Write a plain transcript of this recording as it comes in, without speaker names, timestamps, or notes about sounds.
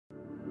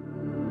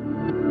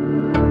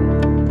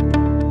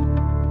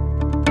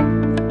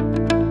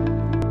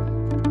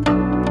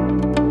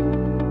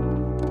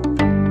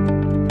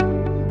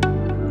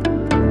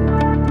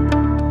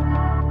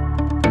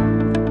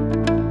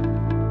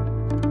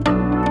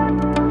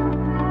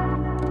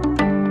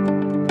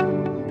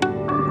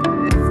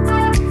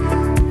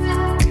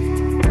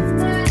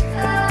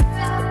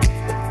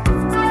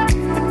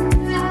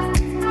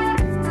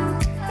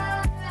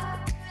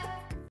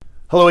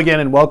Hello again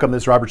and welcome.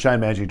 This is Robert Schein,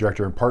 Managing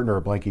Director and Partner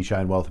at Blanke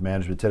Schein Wealth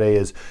Management. Today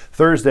is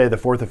Thursday, the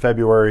 4th of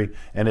February,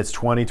 and it's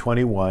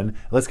 2021.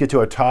 Let's get to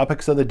our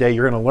topics of the day.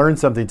 You're going to learn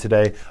something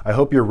today. I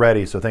hope you're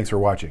ready, so thanks for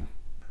watching.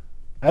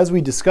 As we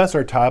discuss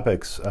our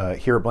topics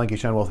here at Blanke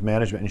Schein Wealth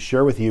Management and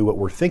share with you what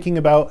we're thinking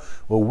about,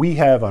 what we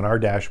have on our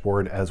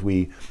dashboard as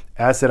we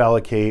asset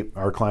allocate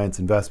our clients'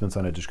 investments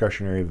on a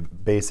discretionary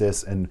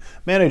basis and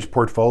manage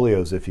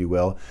portfolios, if you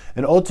will,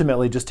 and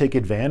ultimately just take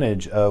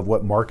advantage of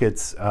what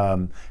markets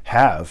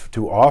have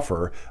to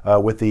offer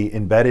with the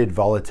embedded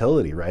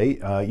volatility, right?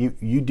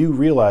 You do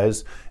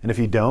realize, and if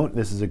you don't,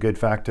 this is a good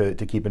fact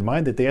to keep in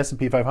mind, that the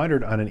S&P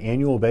 500 on an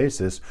annual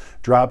basis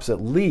drops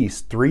at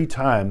least 3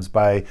 times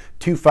by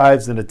 2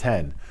 5s and a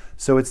 10.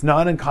 So it's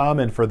not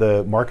uncommon for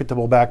the market to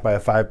pull back by a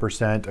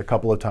 5% a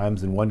couple of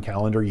times in one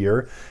calendar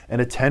year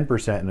and a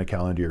 10% in a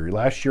calendar year.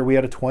 Last year we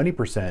had a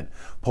 20%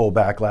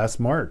 pullback last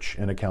March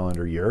in a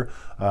calendar year.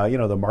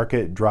 The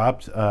market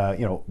dropped, just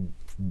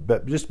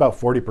about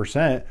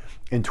 40%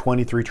 in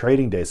 23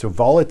 trading days. So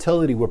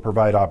volatility will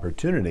provide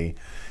opportunity.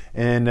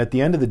 And at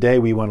the end of the day,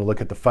 we want to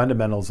look at the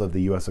fundamentals of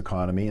the U.S.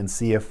 economy and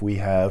see if we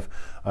have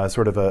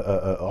sort of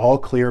a all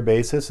clear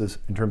basis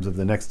in terms of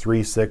the next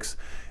 3, 6,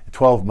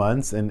 12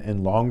 months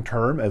and long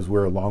term, as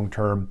we're long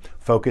term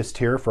focused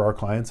here for our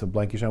clients of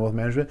Blanke Schein Wealth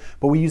Management.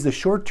 But we use the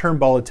short term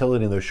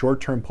volatility and those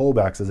short term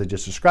pullbacks, as I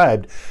just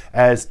described,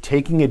 as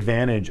taking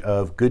advantage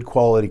of good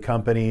quality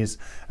companies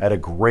at a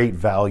great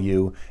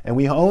value. And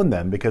we own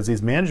them because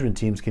these management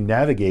teams can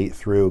navigate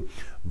through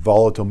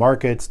volatile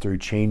markets, through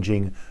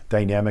changing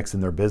dynamics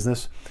in their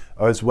business,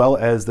 as well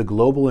as the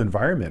global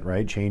environment,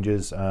 right?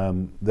 Changes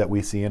that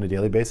we see on a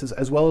daily basis,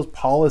 as well as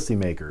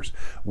policymakers.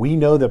 We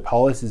know that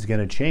policy is going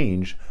to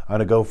change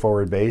on a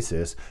go-forward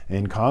basis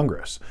in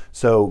Congress.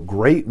 So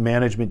great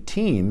management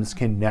teams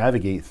can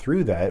navigate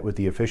through that with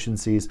the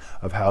efficiencies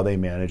of how they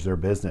manage their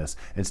business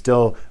and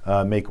still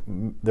make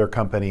their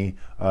company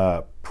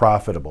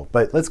profitable.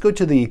 But let's go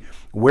to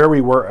where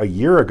we were a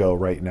year ago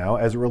right now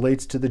as it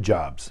relates to the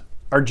jobs.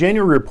 Our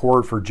January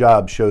report for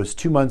jobs shows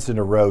 2 months in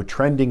a row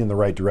trending in the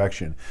right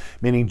direction,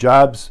 meaning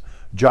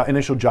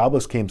initial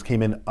jobless claims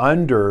came in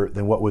under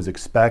than what was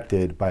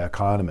expected by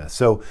economists.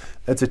 So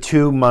that's a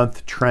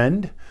 2-month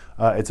trend.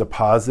 It's a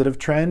positive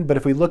trend. But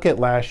if we look at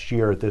last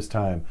year at this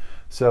time,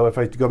 so if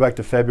I go back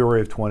to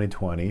February of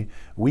 2020,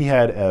 we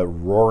had a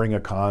roaring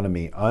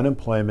economy.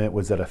 Unemployment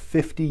was at a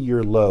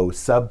 50-year low,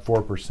 sub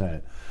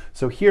 4%.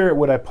 So here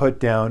what I put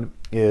down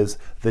is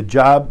the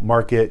job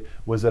market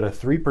was at a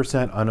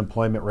 3%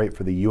 unemployment rate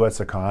for the U.S.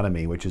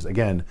 economy, which is,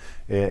 again,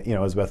 it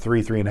was about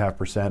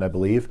 3.5%, I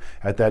believe,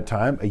 at that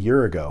time a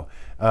year ago.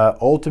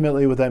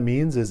 Ultimately, what that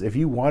means is if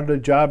you wanted a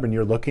job and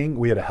you're looking,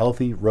 we had a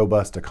healthy,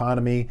 robust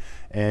economy,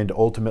 and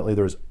ultimately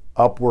there's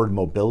upward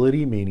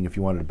mobility, meaning if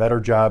you wanted a better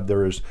job,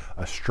 there is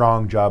a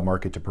strong job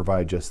market to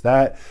provide just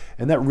that.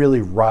 And that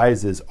really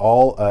rises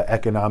all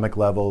economic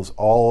levels,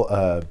 all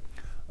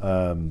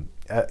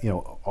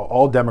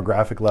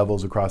demographic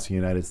levels across the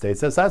United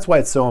States. That's why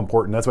it's so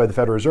important. That's why the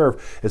Federal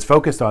Reserve is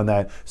focused on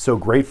that so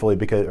gratefully,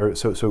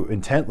 so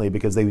intently,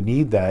 because they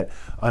need that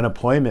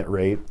unemployment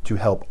rate to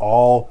help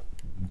all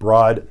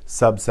broad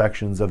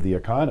subsections of the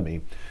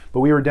economy. But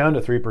we were down to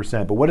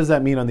 3%. But what does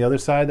that mean on the other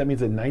side? That means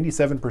that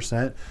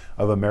 97%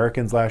 of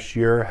Americans last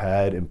year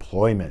had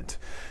employment.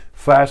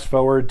 Flash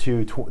forward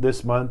to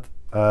this month,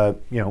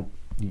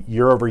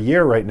 year over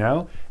year right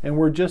now, and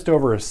we're just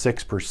over a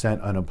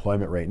 6%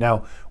 unemployment rate.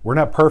 Now, we're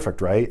not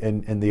perfect, right?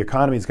 And the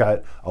economy's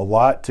got a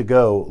lot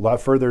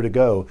further to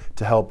go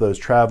to help those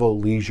travel,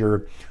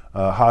 leisure,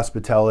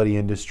 hospitality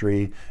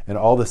industry, and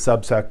all the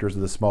subsectors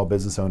of the small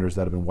business owners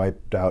that have been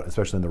wiped out,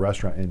 especially in the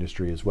restaurant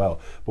industry as well.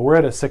 But we're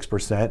at a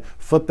 6%.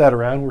 Flip that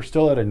around, we're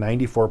still at a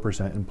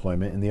 94%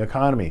 employment in the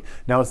economy.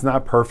 Now, it's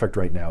not perfect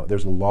right now.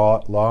 There's a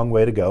long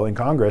way to go, and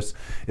Congress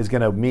is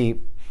going to meet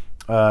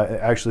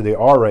actually, they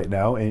are right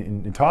now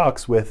in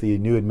talks with the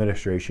new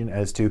administration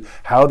as to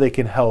how they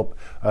can help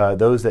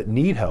those that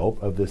need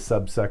help of this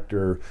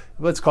subsector.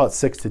 Let's call it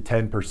 6 to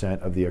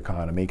 10% of the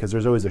economy, because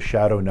there's always a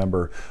shadow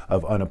number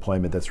of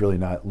unemployment that's really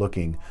not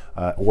looking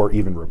or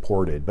even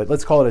reported. But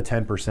let's call it a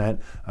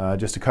 10%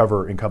 just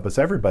to encompass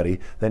everybody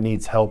that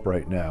needs help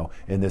right now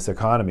in this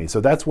economy.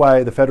 So that's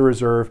why the Federal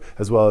Reserve,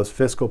 as well as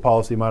fiscal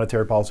policy,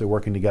 monetary policy, are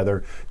working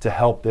together to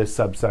help this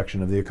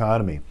subsection of the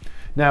economy.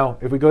 Now,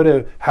 if we go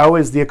to how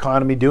is the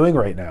economy doing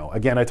right now?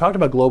 Again, I talked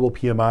about global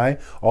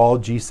PMI. All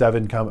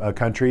G7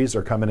 countries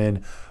are coming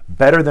in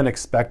better than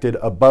expected,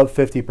 above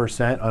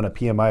 50% on a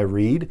PMI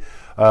read.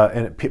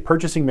 And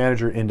Purchasing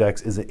Manager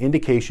Index is an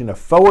indication, a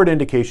forward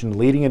indication,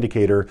 leading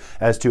indicator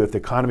as to if the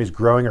economy is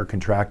growing or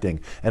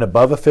contracting. And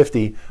above a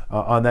 50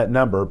 on that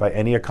number by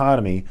any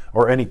economy,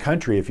 or any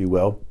country, if you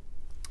will,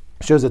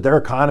 shows that their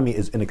economy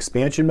is in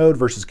expansion mode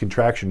versus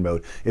contraction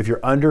mode. If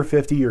you're under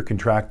 50, you're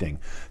contracting.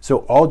 So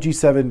all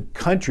G7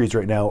 countries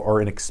right now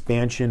are in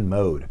expansion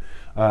mode.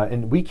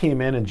 And we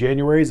came in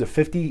January is a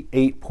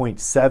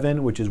 58.7,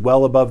 which is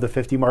well above the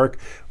 50 mark.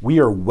 We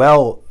are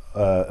well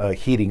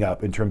heating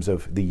up in terms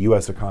of the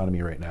U.S.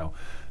 economy right now.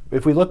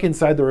 If we look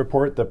inside the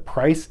report, the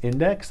price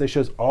index, that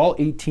shows all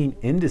 18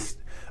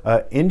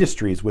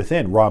 industries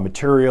within raw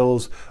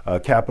materials,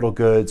 capital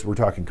goods, we're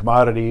talking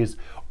commodities,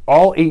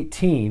 all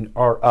 18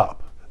 are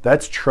up.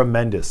 That's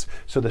tremendous.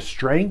 So the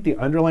strength, the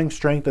underlying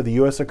strength of the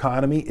US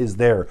economy is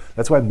there.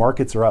 That's why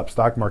markets are up,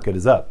 stock market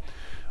is up.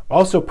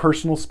 Also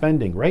personal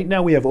spending. Right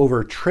now we have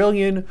over $1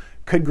 trillion,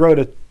 could grow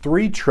to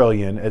 $3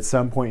 trillion at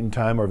some point in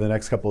time over the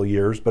next couple of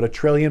years, but $1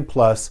 trillion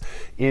plus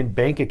in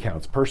bank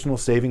accounts, personal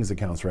savings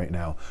accounts right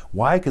now.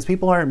 Why? Because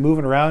people aren't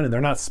moving around and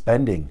they're not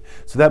spending.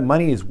 So that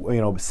money is,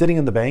 sitting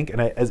in the bank.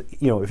 And as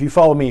if you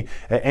follow me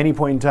at any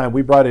point in time,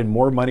 we brought in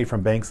more money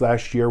from banks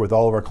last year with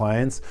all of our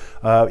clients,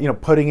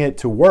 putting it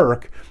to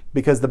work,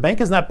 because the bank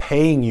is not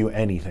paying you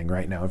anything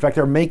right now. In fact,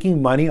 they're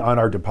making money on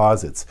our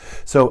deposits.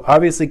 So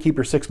obviously keep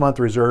your 6-month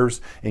reserves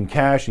in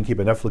cash and keep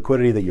enough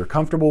liquidity that you're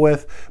comfortable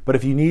with. But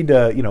if you need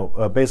to,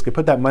 basically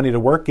put that money to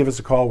work, give us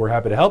a call. We're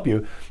happy to help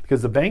you,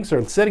 because the banks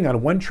are sitting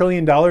on $1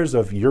 trillion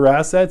of your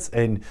assets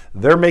and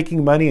they're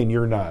making money and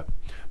you're not.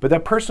 But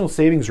that personal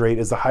savings rate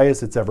is the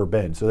highest it's ever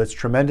been. So that's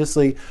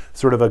tremendously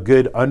sort of a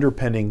good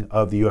underpinning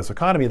of the US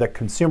economy, that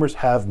consumers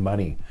have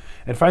money.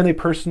 And finally,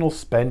 personal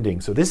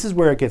spending. So this is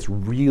where it gets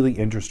really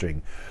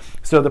interesting.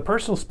 So the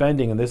personal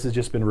spending, and this has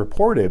just been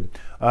reported,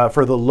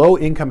 for the low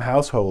income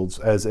households,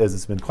 as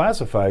it's been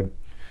classified,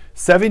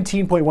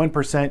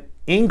 17.1%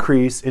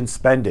 increase in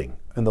spending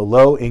in the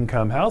low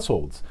income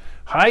households.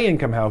 High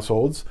income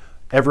households,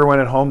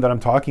 everyone at home that I'm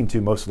talking to,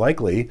 most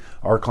likely,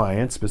 our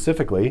clients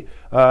specifically,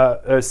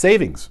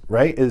 savings,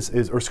 right?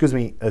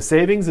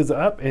 Savings is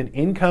up and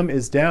income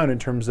is down in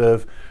terms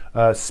of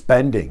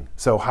spending.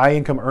 So high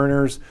income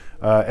earners,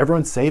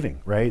 everyone's saving,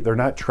 right? They're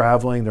not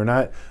traveling, they're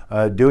not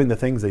doing the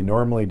things they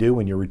normally do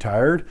when you're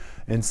retired.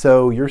 And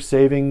so your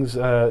savings,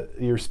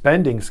 your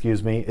spending,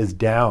 is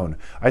down.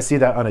 I see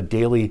that on a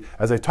daily,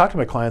 as I talk to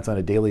my clients on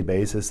a daily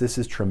basis, this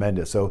is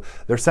tremendous. So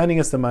they're sending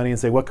us the money and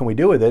say, what can we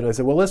do with it? I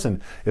said, well,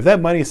 listen, if that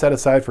money is set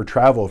aside for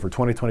travel for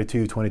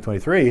 2022,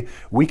 2023,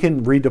 we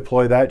can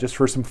redeploy that just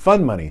for some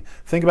fun money.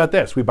 Think about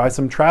this. We buy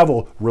some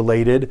travel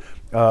related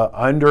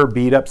under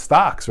beat up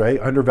stocks, right?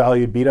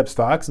 Undervalued beat up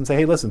stocks, and say,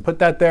 hey, listen, put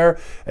that there.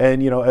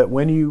 And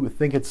when you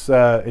think it's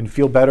and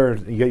feel better,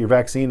 you get your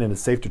vaccine and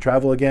it's safe to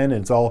travel again,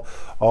 and it's all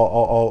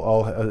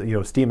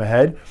steam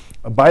ahead.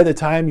 By the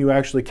time you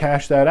actually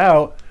cash that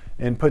out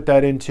and put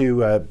that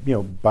into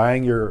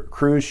buying your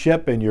cruise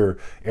ship and your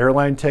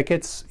airline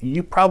tickets,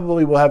 you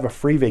probably will have a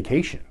free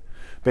vacation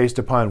based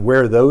upon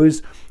where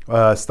those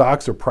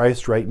stocks are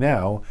priced right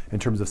now in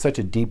terms of such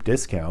a deep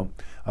discount.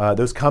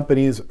 Those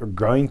companies are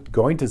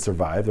going to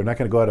survive. They're not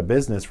going to go out of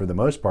business for the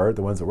most part,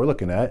 the ones that we're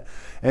looking at.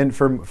 And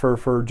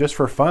for just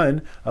for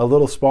fun, a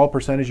little small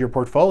percentage of your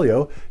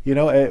portfolio,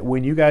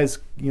 when you guys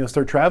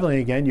start traveling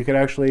again, you could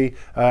actually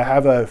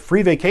have a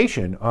free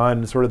vacation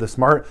on sort of the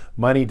smart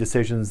money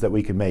decisions that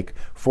we can make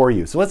for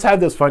you. So let's have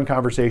those fun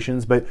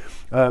conversations, but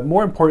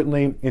more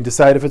importantly, and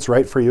decide if it's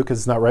right for you, because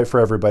it's not right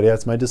for everybody.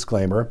 That's my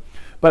disclaimer.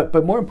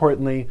 But more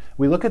importantly,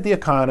 we look at the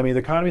economy. The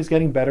economy is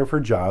getting better for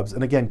jobs.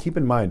 And again, keep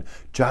in mind,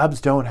 jobs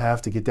don't have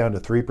to get down to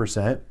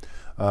 3%,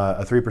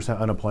 a 3%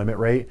 unemployment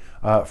rate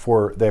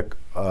for the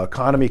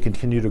economy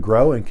continue to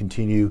grow and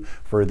continue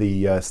for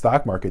the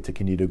stock market to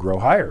continue to grow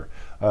higher.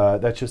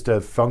 That's just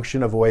a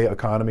function of the way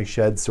economy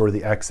sheds sort of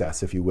the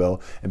excess, if you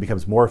will, and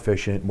becomes more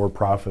efficient, more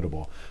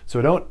profitable.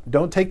 So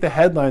don't take the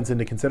headlines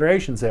into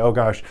consideration and say, oh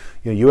gosh,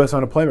 U.S.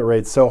 unemployment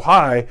rate's so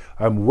high,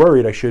 I'm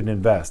worried I shouldn't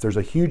invest. There's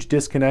a huge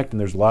disconnect, and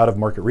there's a lot of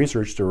market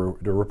research to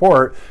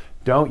report.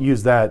 Don't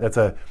use that. That's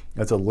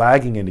a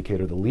lagging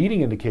indicator. The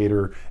leading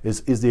indicator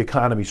is the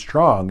economy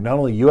strong? Not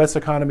only U.S.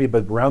 economy,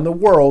 but around the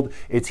world,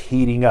 it's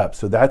heating up.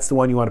 So that's the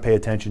one you want to pay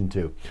attention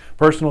to.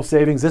 Personal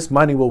savings, this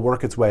money will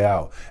work its way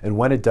out. And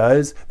when it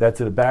does,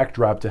 that's a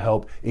backdrop to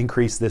help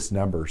increase this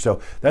number.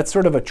 So that's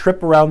sort of a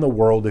trip around the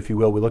world, if you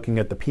will. We're looking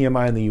at the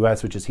PMI in the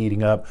U.S., which is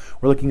heating up.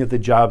 We're looking at the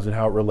jobs and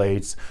how it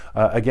relates.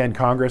 Again,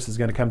 Congress is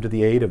going to come to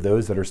the aid of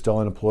those that are still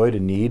unemployed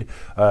and need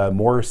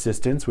more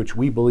assistance, which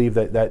we believe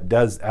that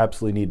does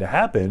absolutely need to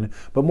happen,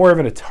 but more of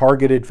in a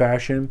targeted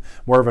fashion,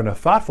 more of in a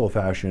thoughtful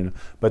fashion.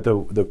 But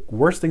the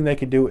worst thing they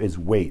can do is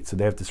wait. So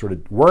they have to sort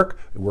of work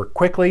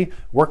quickly,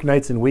 work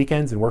nights and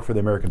weekends, and work for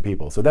the American people.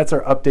 So that's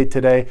our update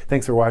today.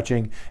 Thanks for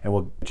watching, and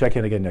we'll check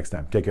in again next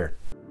time. Take care.